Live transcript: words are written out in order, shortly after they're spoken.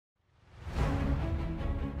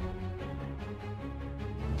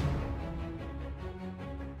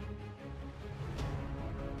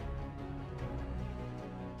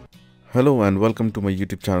Hello and welcome to my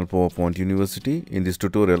YouTube channel PowerPoint University. In this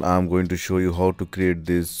tutorial, I am going to show you how to create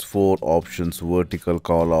this 4 options vertical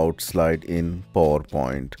callout slide in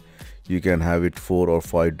PowerPoint. You can have it 4 or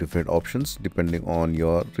 5 different options depending on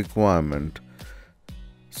your requirement.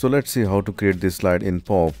 So let's see how to create this slide in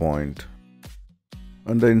PowerPoint.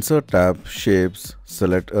 Under Insert tab, Shapes,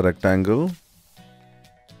 select a rectangle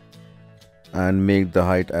and make the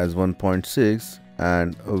height as 1.6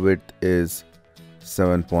 and width is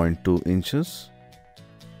 7.2 inches.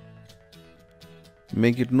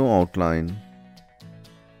 Make it no outline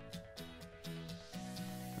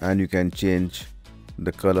and you can change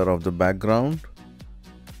the color of the background,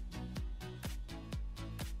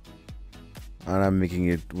 and I'm making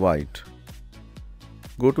it white.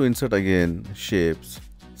 Go to Insert again, Shapes,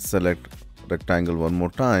 select rectangle one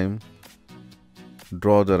more time.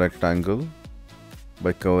 Draw the rectangle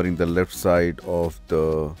by covering the left side of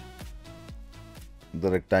the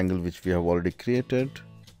rectangle which we have already created.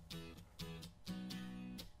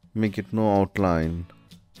 Make it no outline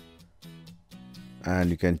and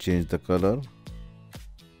you can change the color.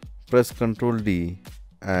 Press Ctrl D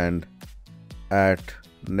and add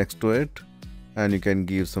next to it, and you can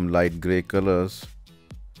give some light gray colors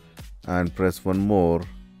and press one more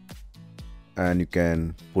and you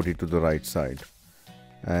can put it to the right side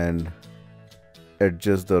and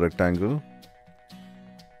adjust the rectangle.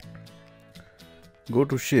 Go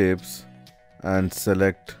to Shapes and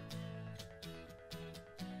select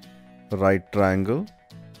right triangle.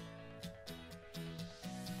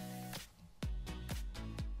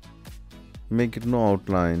 Make it no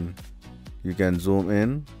outline. You can zoom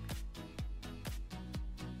in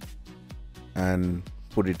and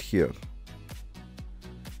put it here.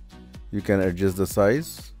 You can adjust the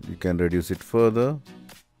size. You can reduce it further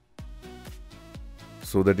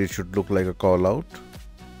so that it should look like a call out.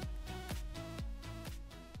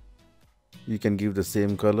 You can give the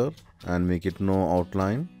same color and make it no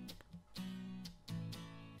outline.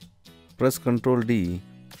 Press Ctrl D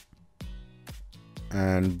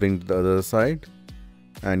and bring to the other side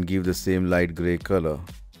and give the same light gray color.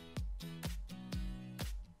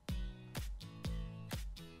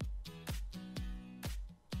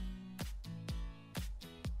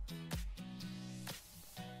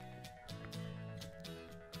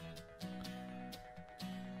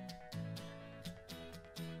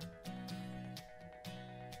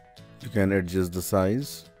 You can adjust the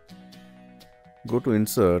size. Go to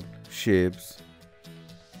Insert, Shapes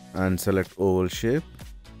and select oval shape,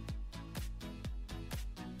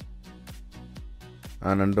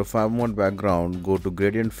 and under 5 mode background go to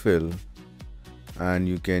Gradient Fill and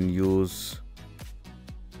you can use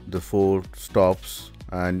the 4 stops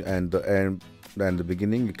and the end and the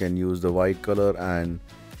beginning. You can use the white color, and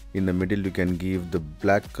in the middle you can give the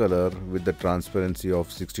black color with the transparency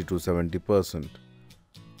of 60 to 70%.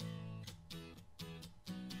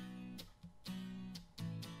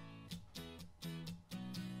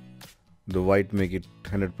 The white make it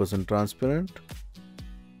 100% transparent,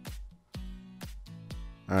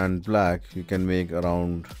 and black you can make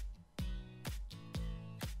around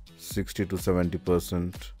 60 to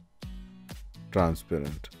 70%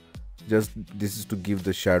 transparent. Just this is to give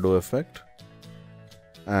the shadow effect,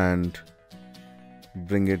 and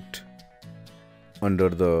bring it under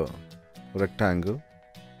the rectangle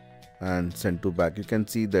and send to back. You can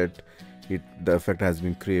see that the effect has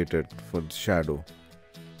been created for the shadow.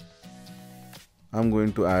 I'm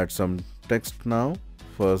going to add some text now,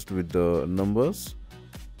 first with the numbers.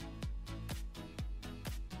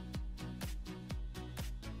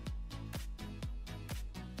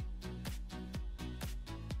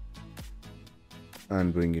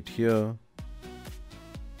 And bring it here.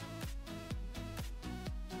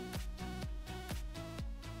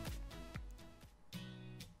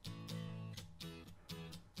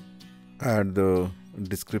 Add the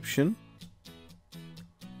description.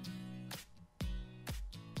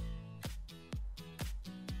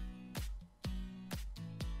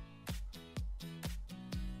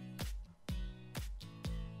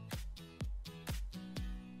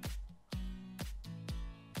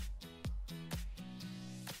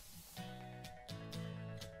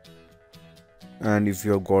 And if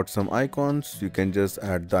you have got some icons, you can just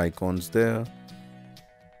add the icons there.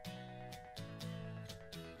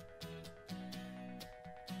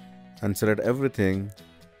 And select everything,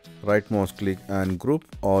 right mouse click and group,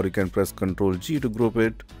 or you can press Ctrl G to group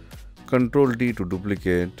it, Ctrl D to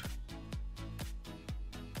duplicate,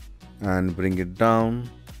 and bring it down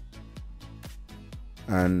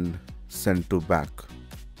and send to back.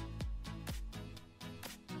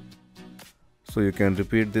 So you can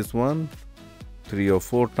repeat this one 3 or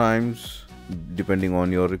 4 times depending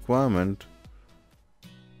on your requirement.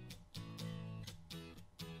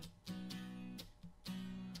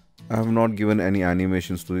 I have not given any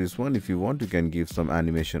animations to this one. If you want, you can give some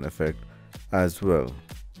animation effect as well.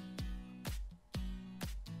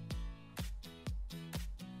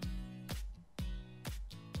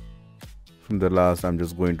 From the last, I'm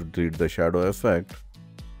just going to delete the shadow effect,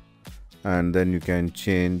 and then you can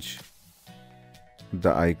change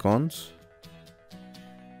the icons,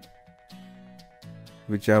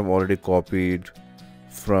 which I have already copied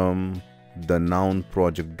from the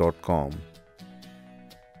nounproject.com.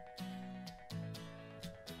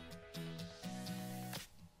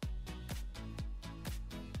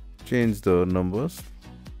 Change the numbers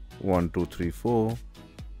 1, 2, 3, 4.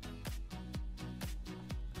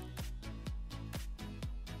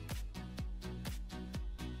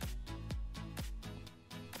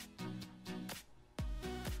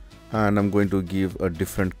 And I'm going to give a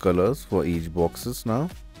different colors for each boxes now.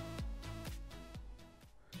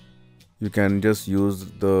 You can just use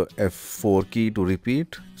the F4 key to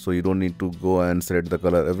repeat, so you don't need to go and select the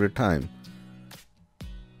color every time.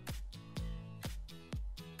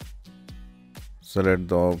 Select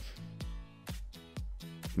the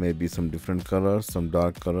maybe some different colors, some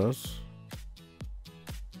dark colors.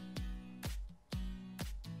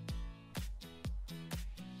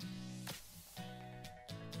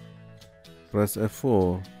 Press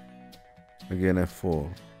F4, again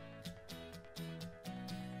F4.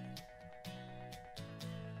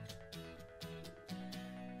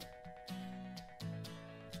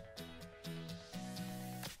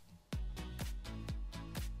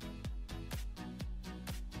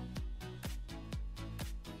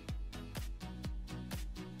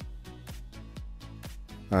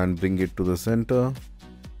 And bring it to the center.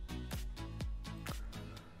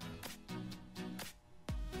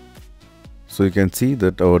 So you can see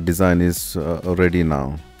that our design is ready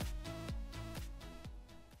now.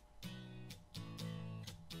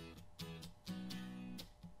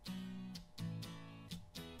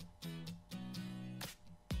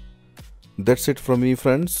 That's it from me,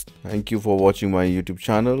 friends. Thank you for watching my YouTube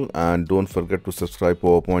channel, and don't forget to subscribe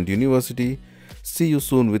PowerPoint University. See you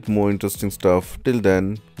soon with more interesting stuff. Till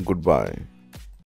then, goodbye.